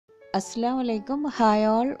അസ്സലാമലൈക്കും hi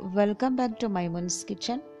all welcome back to Maimoon's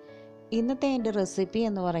kitchen. ഇന്നത്തെ എൻ്റെ റെസിപ്പി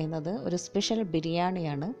എന്ന് പറയുന്നത് ഒരു സ്പെഷ്യൽ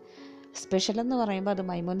ബിരിയാണിയാണ്. സ്പെഷ്യൽ എന്ന് പറയുമ്പോൾ അത്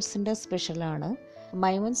മൈമൂൺസിൻ്റെ സ്പെഷ്യലാണ്.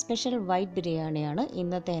 മൈമൂൺസ് സ്പെഷ്യൽ വൈറ്റ് ബിരിയാണിയാണ്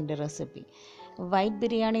ഇന്നത്തെ എൻ്റെ റെസിപ്പി. വൈറ്റ്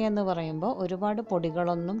ബിരിയാണി എന്ന് പറയുമ്പോൾ ഒരുപാട്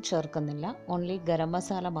പൊടികളൊന്നും ചേർക്കുന്നില്ല, ഓൺലി ഗരം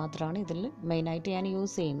മസാല മാത്രമാണ് ഇതിൽ മെയിനായിട്ട് ഞാൻ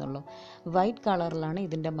യൂസ് ചെയ്യുന്നുള്ളൂ. വൈറ്റ് കളറിലാണ്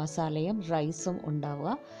ഇതിൻ്റെ മസാലയും റൈസും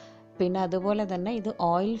ഉണ്ടാവുക. പിന്നെ അതുപോലെ തന്നെ ഇത്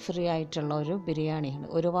ഓയിൽ ഫ്രീ ആയിട്ടുള്ള ഒരു ബിരിയാണിയാണ്.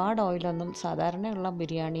 ഒരുപാട് ഓയിലൊന്നും സാധാരണയുള്ള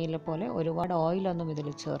ബിരിയാണിയിലെ പോലെ ഒരുപാട് ഓയിലൊന്നും ഇതിൽ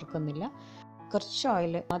ചേർക്കുന്നില്ല, കുറച്ച്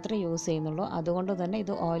ഓയിൽ മാത്രമേ യൂസ് ചെയ്യുന്നുള്ളൂ. അതുകൊണ്ട് തന്നെ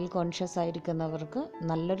ഇത് ഓയിൽ കോൺഷ്യസ് ആയിരിക്കുന്നവർക്ക്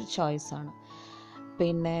നല്ലൊരു ചോയ്സാണ്.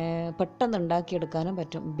 പിന്നെ പെട്ടെന്ന് ഉണ്ടാക്കിയെടുക്കാനും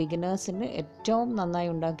പറ്റും. ബിഗിനേഴ്സിന് ഏറ്റവും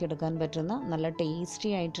നന്നായി ഉണ്ടാക്കിയെടുക്കാൻ പറ്റുന്ന നല്ല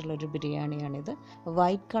ടേസ്റ്റി ആയിട്ടുള്ളൊരു ബിരിയാണിയാണിത്.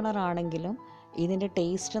 വൈറ്റ് കളർ ആണെങ്കിലും ഇതിൻ്റെ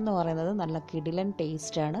ടേസ്റ്റ് എന്ന് പറയുന്നത് നല്ല കിടിലൻ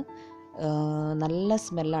ടേസ്റ്റാണ്. നല്ല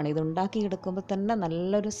സ്മെല്ലാണ്. ഇത് ഉണ്ടാക്കിയെടുക്കുമ്പോൾ തന്നെ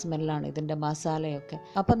നല്ലൊരു സ്മെല്ലാണ് ഇതിൻ്റെ മസാലയൊക്കെ.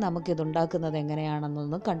 അപ്പം നമുക്കിത് ഉണ്ടാക്കുന്നത്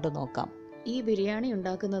എങ്ങനെയാണെന്നൊന്ന് കണ്ടു നോക്കാം. ഈ ബിരിയാണി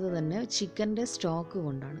ഉണ്ടാക്കുന്നത് തന്നെ ചിക്കൻ്റെ സ്റ്റോക്ക്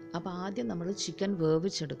കൊണ്ടാണ്. അപ്പോൾ ആദ്യം നമ്മൾ ചിക്കൻ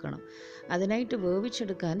വേവിച്ചെടുക്കണം. അതിനായിട്ട്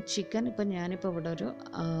വേവിച്ചെടുക്കാൻ ചിക്കൻ ഞാനിപ്പോൾ ഇവിടെ ഒരു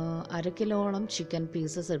 1/2 കിലോളം ചിക്കൻ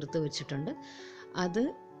പീസസ് എടുത്ത് വെച്ചിട്ടുണ്ട്. അത്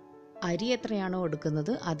അരി എത്രയാണോ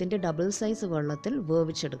എടുക്കുന്നത് അതിൻ്റെ ഡബിൾ സൈസ് വെള്ളത്തിൽ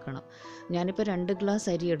വേവിച്ചെടുക്കണം. ഞാനിപ്പോൾ 2 ഗ്ലാസ്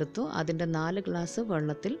അരി എടുത്തു. അതിൻ്റെ 4 ഗ്ലാസ്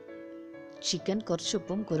വെള്ളത്തിൽ ചിക്കൻ കുറച്ച്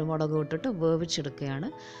ഉപ്പും കുരുമുളകും ഇട്ടിട്ട് വേവിച്ചെടുക്കുകയാണ്.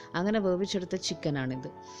 അങ്ങനെ വേവിച്ചെടുത്ത ചിക്കനാണിത്.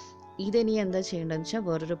 ഇതിനി എന്താ ചെയ്യേണ്ടതെന്ന് വെച്ചാൽ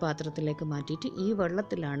വേറൊരു പാത്രത്തിലേക്ക് മാറ്റിയിട്ട് ഈ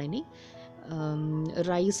വെള്ളത്തിലാണ് ഇനി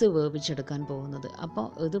റൈസ് വേവിച്ചെടുക്കാൻ പോകുന്നത്. അപ്പോൾ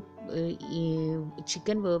ഇത് ഈ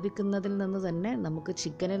ചിക്കൻ വേവിക്കുന്നതിൽ നിന്ന് തന്നെ നമുക്ക്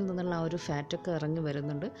ചിക്കനിൽ നിന്നുള്ള ആ ഒരു ഫാറ്റൊക്കെ ഇറങ്ങി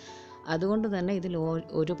വരുന്നുണ്ട്. അതുകൊണ്ട് തന്നെ ഇതിൽ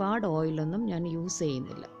ഒരുപാട് ഓയിലൊന്നും ഞാൻ യൂസ്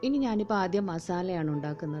ചെയ്യുന്നില്ല. ഇനി ഞാനിപ്പോൾ ആദ്യം മസാലയാണ്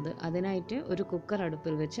ഉണ്ടാക്കുന്നത്. അതിനായിട്ട് ഒരു കുക്കർ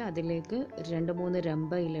അടുപ്പിൽ വെച്ച് അതിലേക്ക് 2-3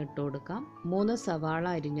 രമ്പയില ഇട്ട് കൊടുക്കാം. 3 സവാള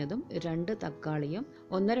അരിഞ്ഞതും 2 തക്കാളിയും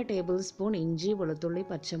 1.5 ടേബിൾ സ്പൂൺ ഇഞ്ചി, വെളുത്തുള്ളി,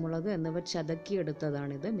 പച്ചമുളക് എന്നിവ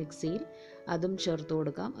ചതക്കിയെടുത്തതാണിത് മിക്സിയിൽ, അതും ചേർത്ത്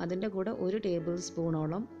കൊടുക്കാം. അതിൻ്റെ കൂടെ 1 ടേബിൾ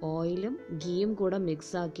സ്പൂണോളം ഓയിലും ഗീയും കൂടെ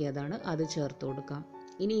മിക്സ് ആക്കിയതാണ്, അത് ചേർത്ത് കൊടുക്കാം.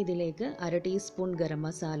 ഇനി ഇതിലേക്ക് 1/2 ടീസ്പൂൺ ഗരം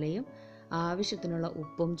മസാലയും ആവശ്യത്തിനുള്ള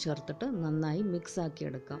ഉപ്പും ചേർത്തിട്ട് നന്നായി മിക്സ്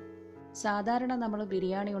ആക്കിയെടുക്കാം. സാധാരണ നമ്മൾ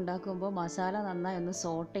ബിരിയാണി ഉണ്ടാക്കുമ്പോൾ മസാല നന്നായി ഒന്ന്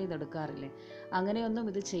സോട്ട് ചെയ്തെടുക്കാറില്ലേ, അങ്ങനെയൊന്നും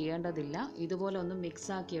ഇത് ചെയ്യേണ്ടതില്ല. ഇതുപോലെ ഒന്ന്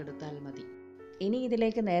മിക്സ് ആക്കിയെടുത്താൽ മതി. ഇനി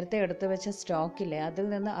ഇതിലേക്ക് നേരത്തെ എടുത്തു വെച്ച സ്റ്റോക്കില്ലേ, അതിൽ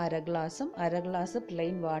നിന്ന് 1/2 ഗ്ലാസ്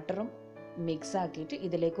പ്ലെയിൻ വാട്ടറും മിക്സ് ആക്കിയിട്ട്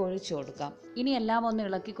ഇതിലേക്ക് ഒഴിച്ചു കൊടുക്കാം. ഇനി എല്ലാം ഒന്ന്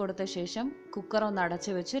ഇളക്കി കൊടുത്ത ശേഷം കുക്കർ ഒന്ന്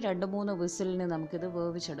അടച്ചു വെച്ച് 2-3 വിസിലിന് നമുക്കിത്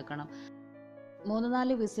വേവിച്ചെടുക്കണം.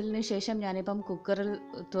 3-4 വിസിലിന് ശേഷം ഞാനിപ്പം കുക്കറിൽ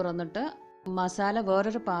തുറന്നിട്ട് മസാല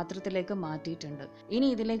വേറൊരു പാത്രത്തിലേക്ക് മാറ്റിയിട്ടുണ്ട്. ഇനി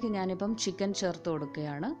ഇതിലേക്ക് ഞാനിപ്പം ചിക്കൻ ചേർത്ത്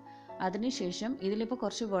കൊടുക്കുകയാണ്. അതിനുശേഷം ഇതിലിപ്പോൾ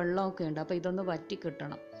കുറച്ച് വെള്ളമൊക്കെ ഉണ്ട്, അപ്പോൾ ഇതൊന്ന് വറ്റി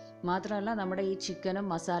കിട്ടണം. മാത്രമല്ല നമ്മുടെ ഈ ചിക്കനും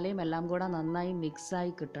മസാലയും എല്ലാം കൂടെ നന്നായി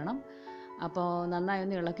മിക്സായി കിട്ടണം. അപ്പോൾ നന്നായി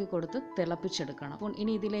ഒന്ന് ഇളക്കി കൊടുത്ത് തിളപ്പിച്ചെടുക്കണം.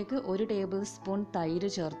 ഇനി ഇതിലേക്ക് 1 ടേബിൾ സ്പൂൺ തൈര്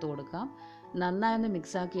ചേർത്ത് കൊടുക്കാം. നന്നായി ഒന്ന്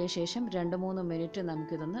മിക്സാക്കിയ ശേഷം 2-3 മിനിറ്റ്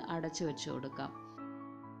നമുക്കിതൊന്ന് അടച്ചു വെച്ച് കൊടുക്കാം.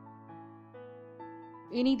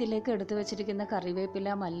 ഇനി ഇതിലേക്ക് എടുത്തു വെച്ചിരിക്കുന്ന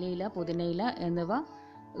കറിവേപ്പില, മല്ലിയില, പുതിനയില എന്നിവ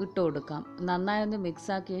ഇട്ട് കൊടുക്കാം. നന്നായി ഒന്ന്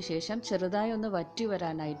മിക്സാക്കിയ ശേഷം ചെറുതായി ഒന്ന് വറ്റി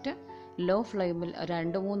വരാനായിട്ട് ലോ ഫ്ലെയിമിൽ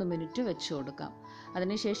 2-3 മിനിറ്റ് വെച്ച് കൊടുക്കാം.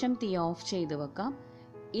 അതിനുശേഷം തീ ഓഫ് ചെയ്ത് വെക്കാം.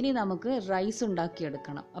 ഇനി നമുക്ക് റൈസ്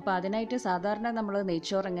ഉണ്ടാക്കിയെടുക്കണം. അപ്പോൾ അതിനായിട്ട് സാധാരണ നമ്മൾ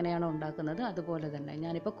നെയ്ച്ചോറ് എങ്ങനെയാണോ ഉണ്ടാക്കുന്നത് അതുപോലെ തന്നെ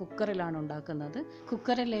ഞാനിപ്പോൾ കുക്കറിലാണ് ഉണ്ടാക്കുന്നത്.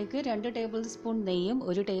 കുക്കറിലേക്ക് 2 ടേബിൾ സ്പൂൺ നെയ്യും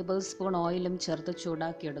 1 ടേബിൾ സ്പൂൺ ഓയിലും ചേർത്ത്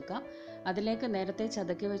ചൂടാക്കിയെടുക്കാം. അതിലേക്ക് നേരത്തെ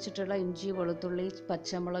ചതക്കി വെച്ചിട്ടുള്ള ഇഞ്ചി, വെളുത്തുള്ളി,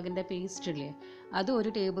 പച്ചമുളകിൻ്റെ പേസ്റ്റില്ലേ, അത്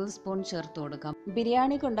 1 ടേബിൾ സ്പൂൺ ചേർത്ത് കൊടുക്കാം.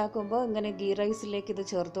 ബിരിയാണിക്ക് ഉണ്ടാക്കുമ്പോൾ ഇങ്ങനെ ഗീ റൈസിലേക്ക് ഇത്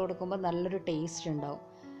ചേർത്ത് കൊടുക്കുമ്പോൾ നല്ലൊരു ടേസ്റ്റ് ഉണ്ടാവും.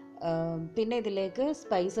 പിന്നെ ഇതിലേക്ക്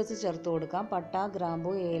സ്പൈസസ് ചേർത്ത് കൊടുക്കാം. പട്ട,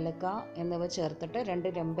 ഗ്രാമ്പു, ഏലക്ക എന്നിവ ചേർത്തിട്ട് 2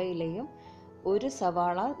 രമ്പയിലയും 1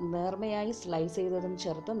 സവാള നേർമയായി സ്ലൈസ് ചെയ്തതും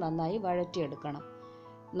ചേർത്ത് നന്നായി വഴറ്റിയെടുക്കണം.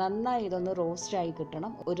 നന്നായി ഇതൊന്ന് റോസ്റ്റായി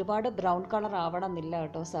കിട്ടണം. ഒരുപാട് ബ്രൗൺ കളർ ആവണമെന്നില്ല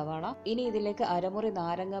കേട്ടോ സവാള. ഇനി ഇതിലേക്ക് അരമുറി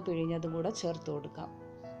നാരങ്ങ പിഴിഞ്ഞതും കൂടെ ചേർത്ത് കൊടുക്കാം.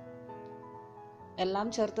 എല്ലാം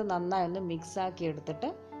ചേർത്ത് നന്നായി ഒന്ന് മിക്സ് ആക്കി എടുത്തിട്ട്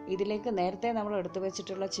ഇതിലേക്ക് നേരത്തെ നമ്മൾ എടുത്തു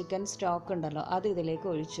വെച്ചിട്ടുള്ള ചിക്കൻ സ്റ്റോക്ക് ഉണ്ടല്ലോ, അത് ഇതിലേക്ക്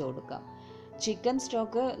ഒഴിച്ചു കൊടുക്കാം. ചിക്കൻ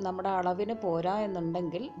സ്റ്റോക്ക് നമ്മുടെ അളവിന് പോരാ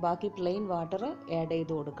എന്നുണ്ടെങ്കിൽ ബാക്കി പ്ലെയിൻ വാട്ടർ ആഡ്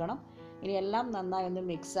ചെയ്ത് കൊടുക്കണം. ഇനി എല്ലാം നന്നായി ഒന്ന്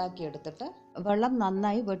മിക്സ് ആക്കി എടുത്തിട്ട് വെള്ളം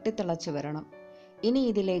നന്നായി വെട്ടിത്തിളച്ച് വരണം. ഇനി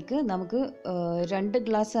ഇതിലേക്ക് നമുക്ക് 2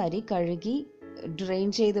 ഗ്ലാസ് അരി കഴുകി ഡ്രെയിൻ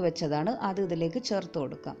ചെയ്ത് വെച്ചതാണ്, അത് ഇതിലേക്ക് ചേർത്ത്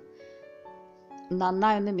കൊടുക്കാം.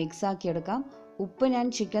 നന്നായി ഒന്ന് മിക്സ് ആക്കി എടുക്കാം. ഉപ്പ് ഞാൻ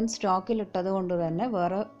ചിക്കൻ സ്റ്റോക്കിലിട്ടത് കൊണ്ട് തന്നെ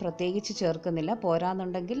വേറെ പ്രത്യേകിച്ച് ചേർക്കുന്നില്ല,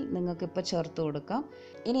 പോരാന്നുണ്ടെങ്കിൽ നിങ്ങൾക്കിപ്പോൾ ചേർത്ത് കൊടുക്കാം.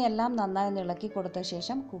 ഇനി എല്ലാം നന്നായി ഒന്ന് ഇളക്കി കൊടുത്ത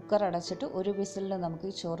ശേഷം കുക്കർ അടച്ചിട്ട് 1 വിസിലിൽ നമുക്ക്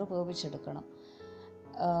ഈ ചോറ് വേവിച്ചെടുക്കണം.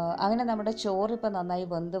 അങ്ങനെ നമ്മുടെ ചോറ് ഇപ്പോൾ നന്നായി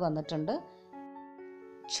വെന്ത് വന്നിട്ടുണ്ട്.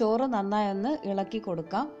 ചോറ് നന്നായി ഒന്ന് ഇളക്കി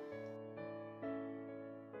കൊടുക്കാം.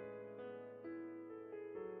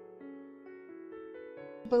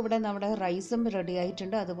 ഇപ്പോൾ ഇവിടെ നമ്മുടെ റൈസും റെഡി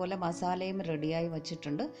ആയിട്ടുണ്ട്, അതുപോലെ മസാലയും റെഡിയായി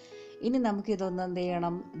വെച്ചിട്ടുണ്ട്. ഇനി നമുക്കിതൊന്ന് എന്ത്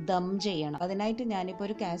ചെയ്യണം, ദം ചെയ്യണം. അതിനായിട്ട് ഞാനിപ്പോൾ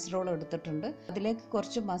ഒരു കാസറോൾ എടുത്തിട്ടുണ്ട്. അതിലേക്ക്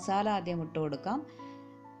കുറച്ച് മസാല ആദ്യം ഇട്ട് കൊടുക്കാം.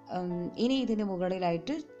 ഇനി ഇതിന്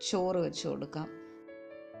മുകളിലായിട്ട് ചോറ് വെച്ച് കൊടുക്കാം.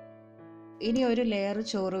 ഇനി ഒരു ലെയർ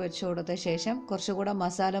ചോറ് വെച്ച് കൊടുത്ത ശേഷം കുറച്ചുകൂടെ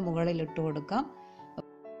മസാല മുകളിൽ ഇട്ട് കൊടുക്കാം.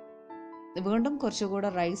 വീണ്ടും കുറച്ചുകൂടെ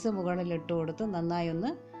റൈസ് മുകളിൽ ഇട്ട് കൊടുത്ത് നന്നായി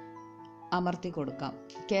ഒന്ന് അമർത്തി കൊടുക്കാം.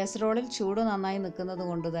 കാസറോളിൽ ചൂട് നന്നായി നിൽക്കുന്നത്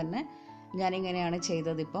കൊണ്ട് തന്നെ ഞാനിങ്ങനെയാണ്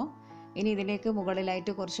ചെയ്തതിപ്പോൾ. ഇനി ഇതിലേക്ക്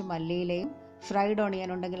മുകളിലായിട്ട് കുറച്ച് മല്ലിയിലയും ഫ്രൈഡ് ഓണിയൻ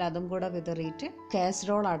ഉണ്ടെങ്കിൽ അതും കൂടെ വിതറിയിട്ട്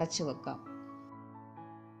കാസറോൾ അടച്ചു വെക്കാം.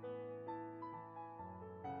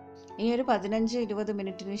 ഇനി ഒരു 15-20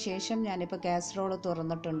 മിനിറ്റിന് ശേഷം ഞാനിപ്പോൾ കാസറോൾ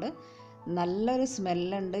തുറന്നിട്ടുണ്ട്. നല്ലൊരു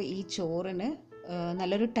സ്മെല്ലുണ്ട് ഈ ചോറിന്,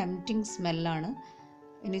 നല്ലൊരു ടെംപ്റ്റിംഗ് സ്മെല്ലാണ്.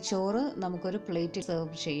 ഇനി ചോറ് നമുക്കൊരു പ്ലേറ്റ്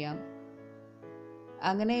സെർവ് ചെയ്യാം.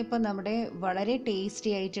 അങ്ങനെ ഇപ്പോൾ നമ്മുടെ വളരെ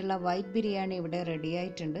ടേസ്റ്റി ആയിട്ടുള്ള വൈറ്റ് ബിരിയാണി ഇവിടെ റെഡി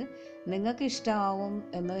ആയിട്ടുണ്ട്. നിങ്ങൾക്ക് ഇഷ്ടമാവും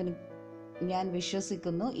എന്ന് ഞാൻ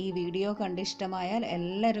വിശ്വസിക്കുന്നു. ഈ വീഡിയോ കണ്ടിഷ്ടമായാൽ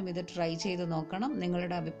എല്ലാവരും ഇത് ട്രൈ ചെയ്ത് നോക്കണം.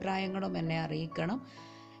 നിങ്ങളുടെ അഭിപ്രായങ്ങളും എന്നെ അറിയിക്കണം.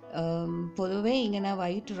 പൊതുവേ ഇങ്ങനെ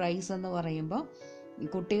വൈറ്റ് റൈസ് എന്ന് പറയുമ്പോൾ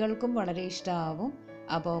കുട്ടികൾക്കും വളരെ ഇഷ്ടമാവും.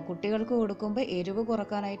 അപ്പോൾ കുട്ടികൾക്ക് കൊടുക്കുമ്പോൾ എരിവ്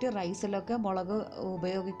കുറക്കാനായിട്ട് റൈസിലൊക്കെ മുളക്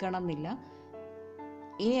ഉപയോഗിക്കണം എന്നില്ല.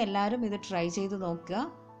 ഇനി എല്ലാവരും ഇത് ട്രൈ ചെയ്ത് നോക്കുക.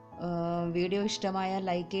 വീഡിയോ ഇഷ്ടമായാൽ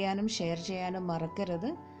ലൈക്ക് ചെയ്യാനും ഷെയർ ചെയ്യാനും മറക്കരുത്.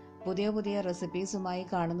 പുതിയ പുതിയ റെസിപ്പീസുമായി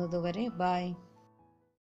കാണുന്നത് വരെ ബൈ.